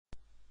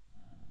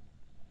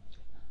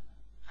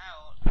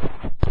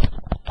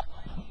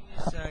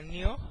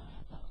Neo,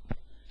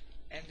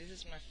 and this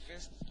is my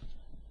first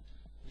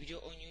video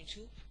on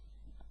YouTube,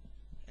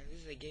 and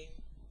this is a game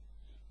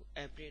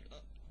I played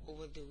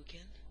over the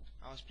weekend.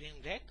 I was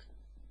playing Black,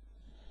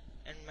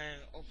 and my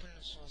opponent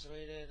was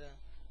rated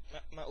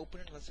my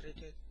opponent was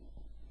rated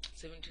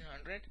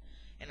 1700,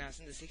 and I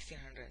was in the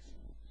 1600s.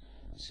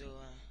 So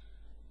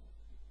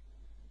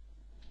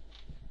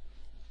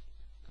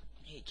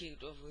he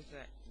kicked off with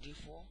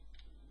d4,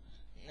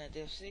 knight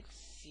f6,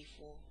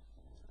 c4,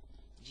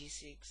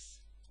 g6,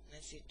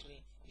 knight c3,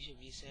 bishop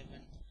g7,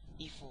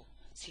 e4,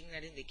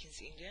 signaling the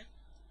King's India,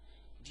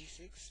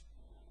 d6,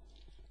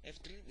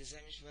 f3, the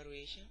Samish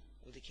variation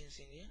of the King's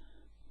India,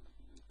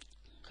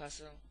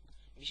 castle,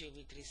 bishop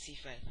b3,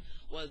 c5.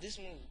 Well, this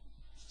move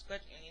is quite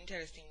an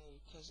interesting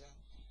move because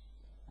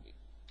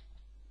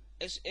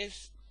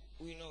as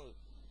we know,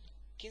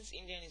 King's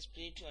Indian is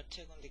played to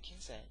attack on the king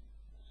side,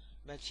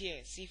 but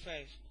here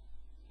c5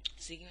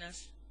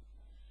 signals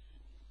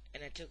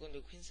an attack on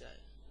the queen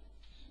side.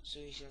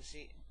 So we shall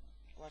see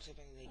what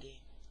happens in the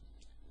game.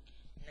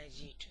 Knight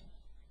g2,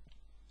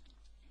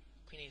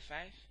 queen a5.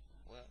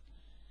 Well,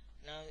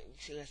 now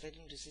we are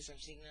starting to see some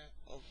signal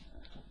of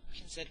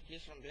king side play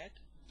from Black.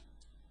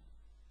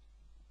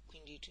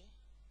 Queen d2,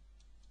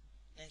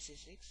 knight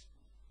c6,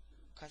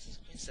 castles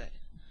queen side.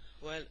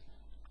 Well,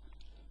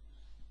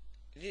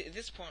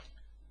 this pawn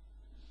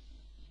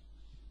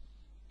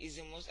is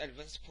the most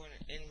advanced pawn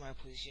in my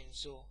position,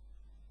 so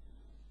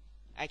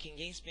I can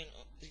gain space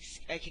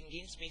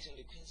on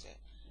the queen side,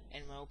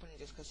 and my opponent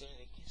just castle on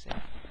the queen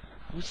side,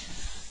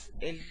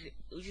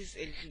 which is a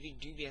little bit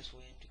dubious for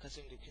him to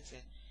castle on the queen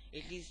side.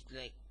 At least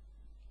like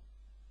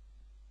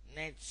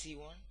knight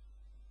c1,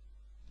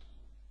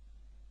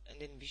 and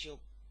then bishop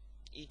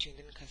e2, and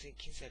then castle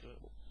king side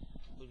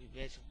will be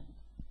better.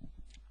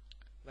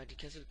 But he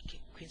castled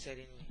queen side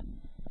anyway.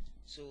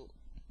 So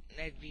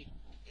knight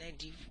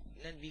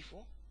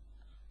b4,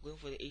 going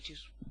for the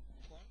a2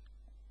 pawn.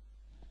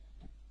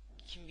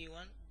 King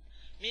b1,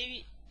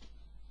 maybe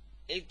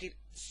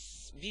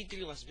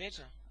b3 was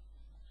better,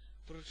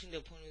 protecting the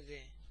pawn with the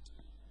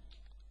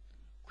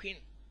queen,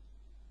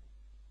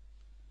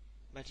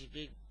 but he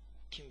played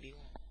king b1,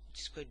 which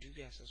is quite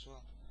dubious as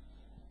well.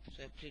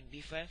 So I played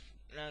b5.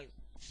 Now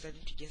it's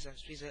starting to gain some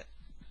space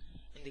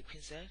in the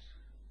queen side,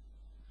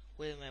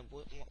 where my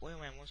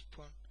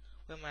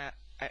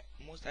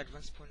most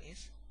advanced pawn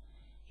is.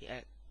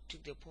 I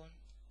took the pawn.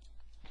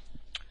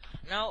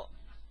 Now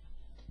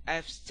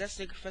I've just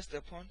sacrificed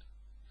the pawn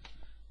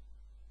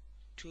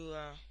to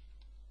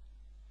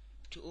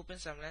open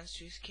some lands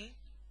to his king.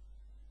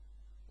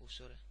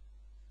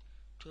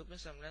 To open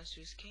some lands to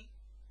his king,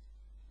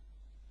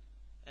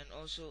 and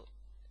also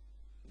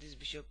this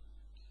bishop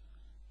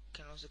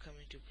can also come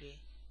into play,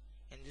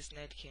 and this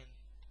knight can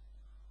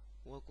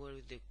work well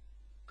with the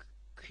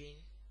queen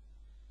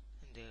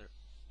and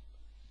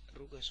the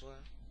rook as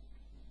well.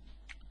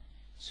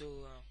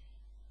 So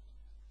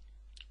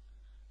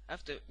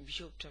after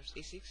bishop turns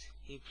a6,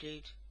 he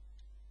played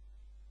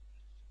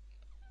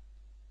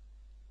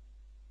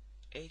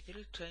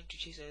a3, trying to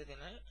chase away the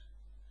knight,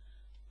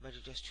 but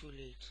it was too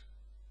late.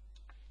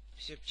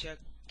 Bishop check,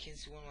 king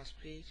c1 was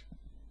played,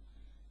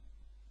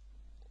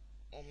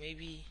 or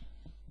maybe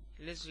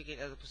let's look at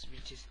other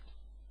possibilities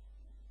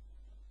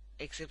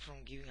except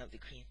from giving up the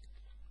queen.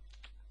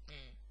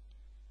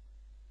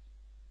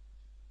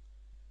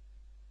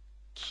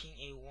 King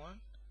a1,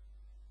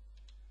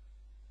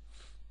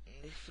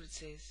 and the fruit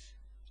says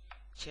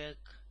check.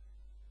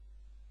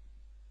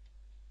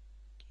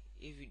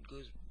 If it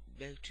goes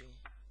back to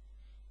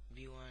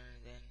b1,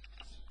 then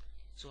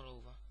it's all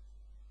over.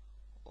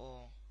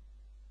 Or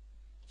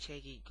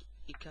check,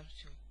 it comes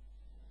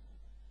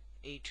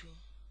to a2,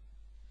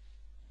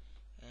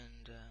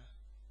 and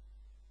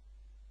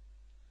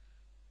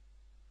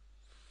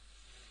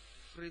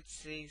Fritz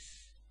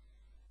says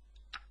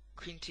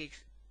queen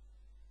takes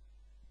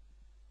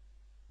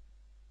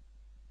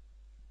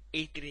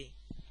a3.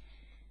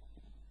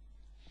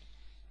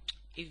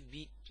 If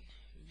b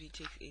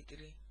takes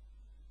a3,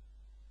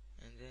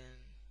 and then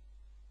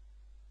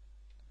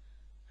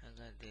I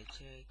got the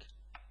check,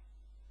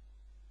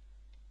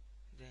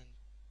 then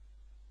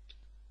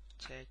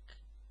check,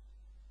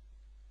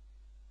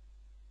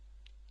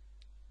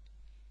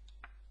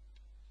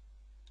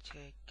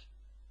 check.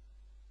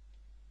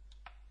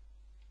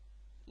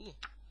 Ooh,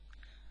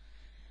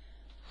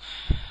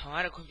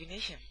 what a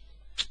combination.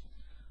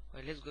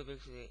 Well, let's go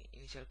back to the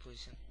initial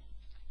position.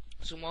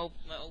 So my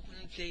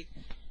opponent played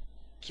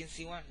king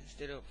c1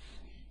 instead of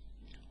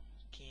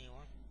king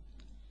a1.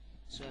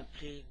 So I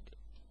played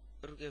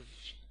rook f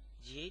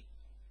g8,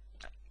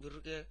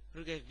 rook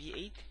f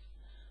b8,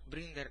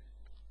 bring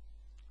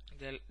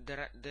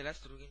the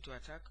last rook into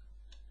attack,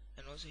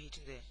 and also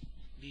hitting the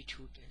b2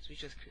 weakness,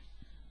 which was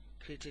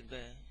created by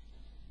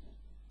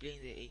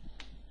playing the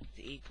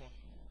a pawn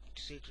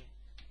to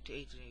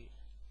a3.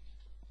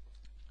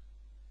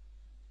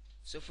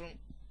 So from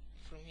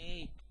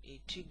here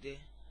it took the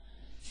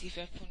c5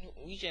 pawn,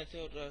 which I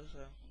thought was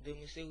the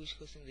mistake which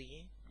cost him the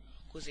game,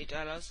 because it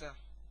allows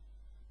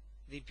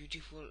the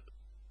beautiful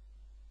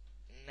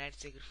knight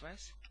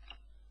sacrifice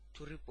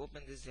to rip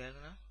open this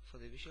diagonal for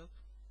the bishop,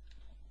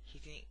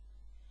 hitting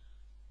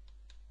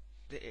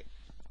the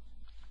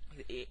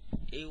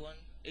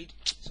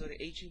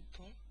A2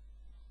 pawn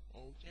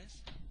or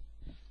weakness.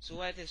 So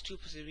white has two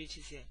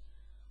possibilities here: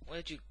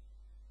 whether to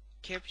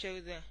capture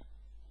with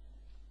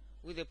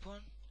the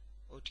pawn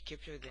or to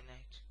capture with the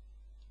knight.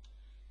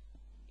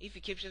 If he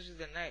captures with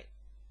the knight,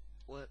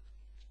 well,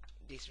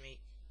 this mate.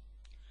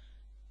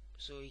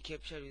 So he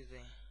captured with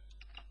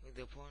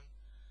the pawn.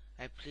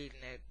 I played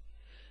knight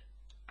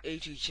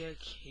A2 check.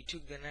 He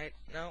took the knight.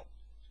 Now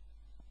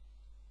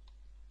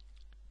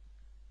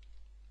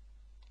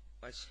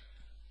watch.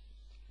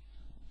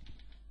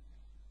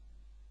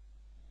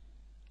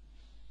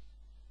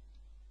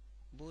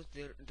 Both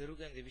the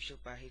rook and the bishop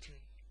are hitting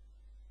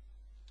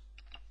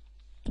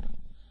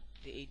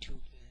the A2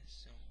 weakness.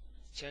 So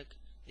check.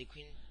 The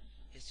queen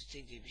has to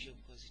take the bishop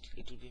because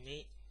it will be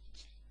mate.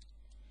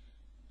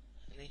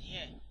 And then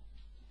here,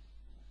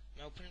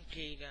 my opponent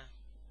played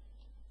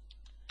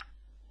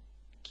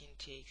king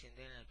takes, and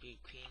then I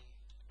played queen.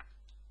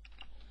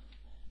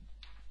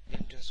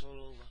 Then it was all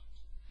over.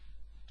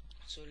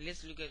 So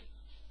let's look at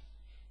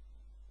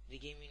the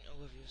gaming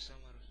overview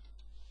summary.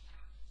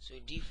 So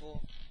d4,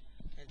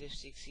 knight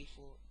f6,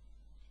 c4,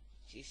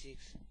 c6,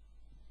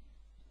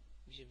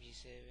 bishop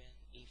g7,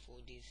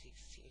 e4, d6,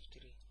 cf3,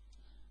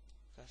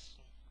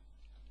 castle.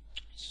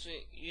 So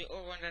you're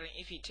all wondering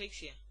if he takes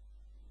here.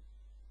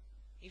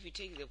 If he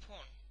takes the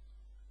pawn,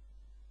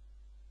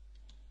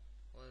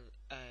 well,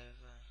 I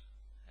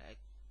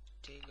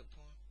take the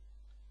pawn.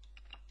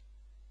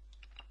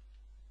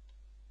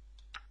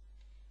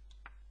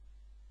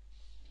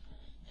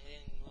 And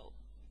then, well,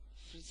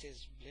 Fritz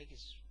says black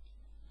is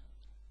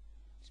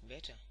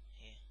better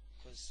here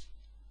because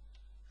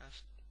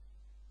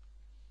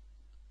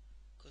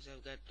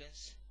I've got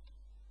prince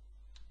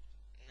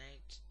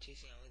knight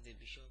chasing out with the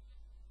bishop,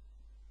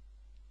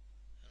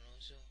 and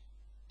also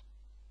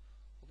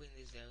open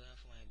this diagonal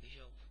for my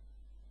bishop,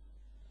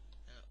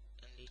 and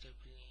later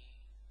playing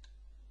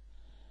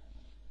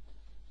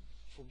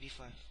for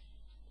b5.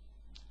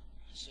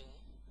 So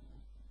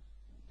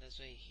that's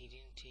why he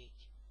didn't take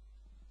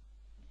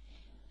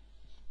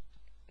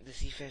the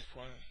c5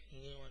 pawn. He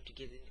didn't want to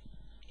get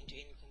into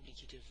any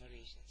complicated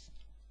variations.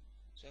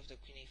 So after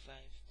queen a5,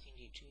 queen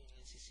d2,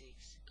 and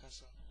c6,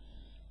 castle.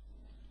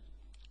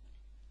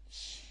 I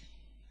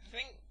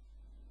think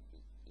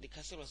the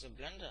castle was a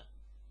blunder.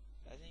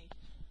 I think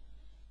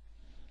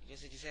it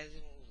was a decisive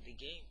move of the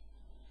game.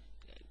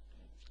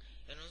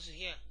 And also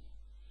here,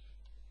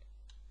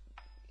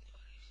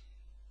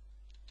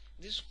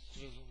 this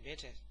could have been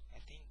better, I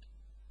think.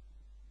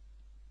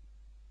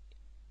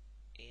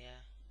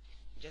 Yeah,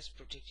 just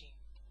protecting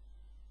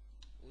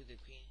with the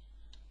queen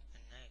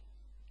and knight.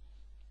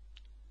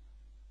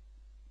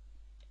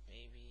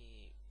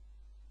 Maybe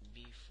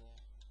b4.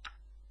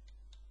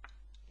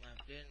 My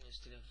plan was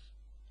still have,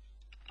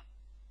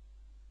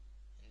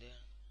 and then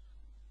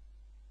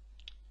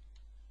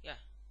yeah,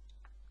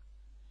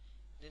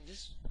 then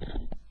this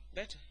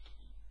better,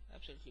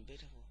 absolutely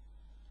better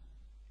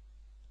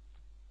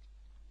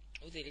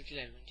with a little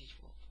advantage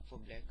for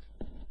black.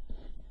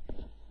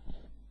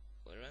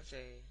 But once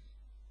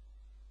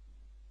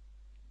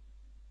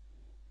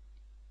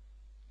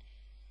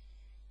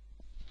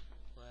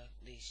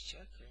there's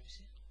check, let me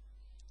see.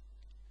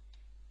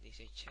 There's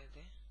a check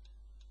there,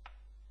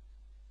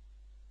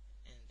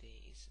 and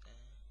there is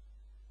then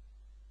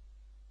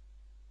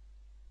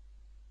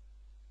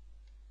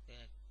a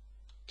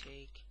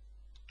take,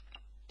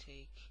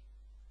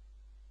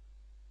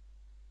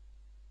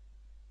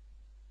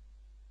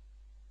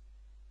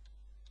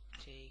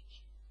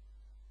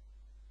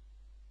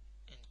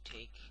 and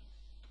take.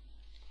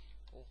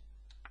 Oh,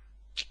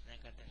 I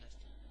got the last.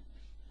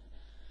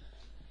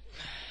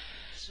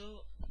 So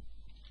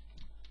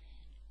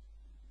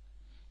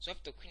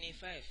after queen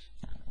a5,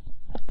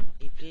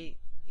 he played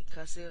the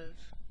castle.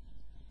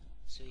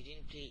 So he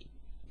didn't play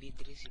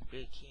b3, he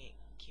played king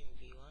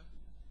b1,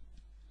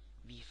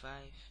 b5.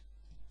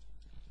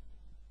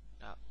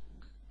 Now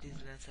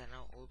these lines are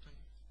now open.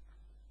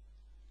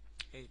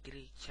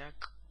 a3 check.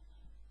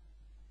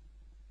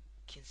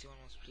 King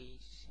c1 was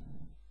played.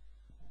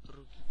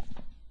 Rook one.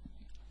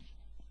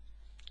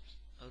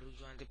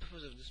 The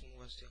purpose of this move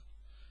was to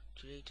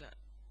later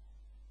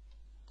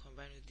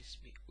combine with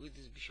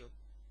this bishop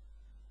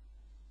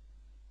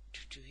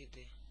to hit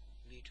the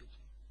b2 pawn.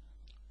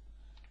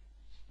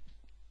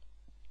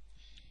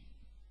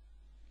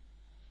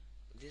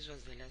 This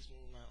was the last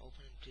move my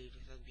opponent played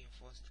without being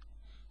forced.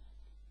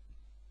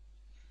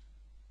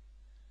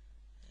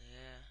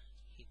 Yeah,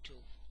 he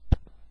took.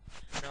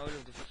 Now all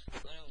of the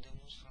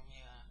moves from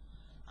here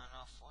are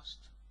now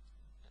forced.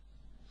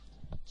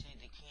 So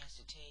the king has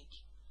to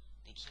take,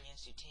 the king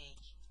has to take,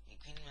 the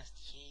queen must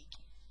take.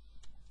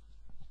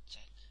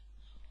 Check.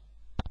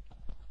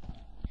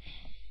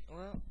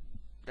 Well,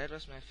 that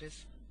was my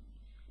first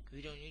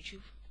video on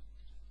YouTube.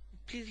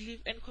 Please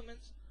leave any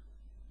comments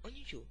on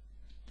YouTube.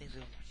 Thanks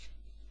very much.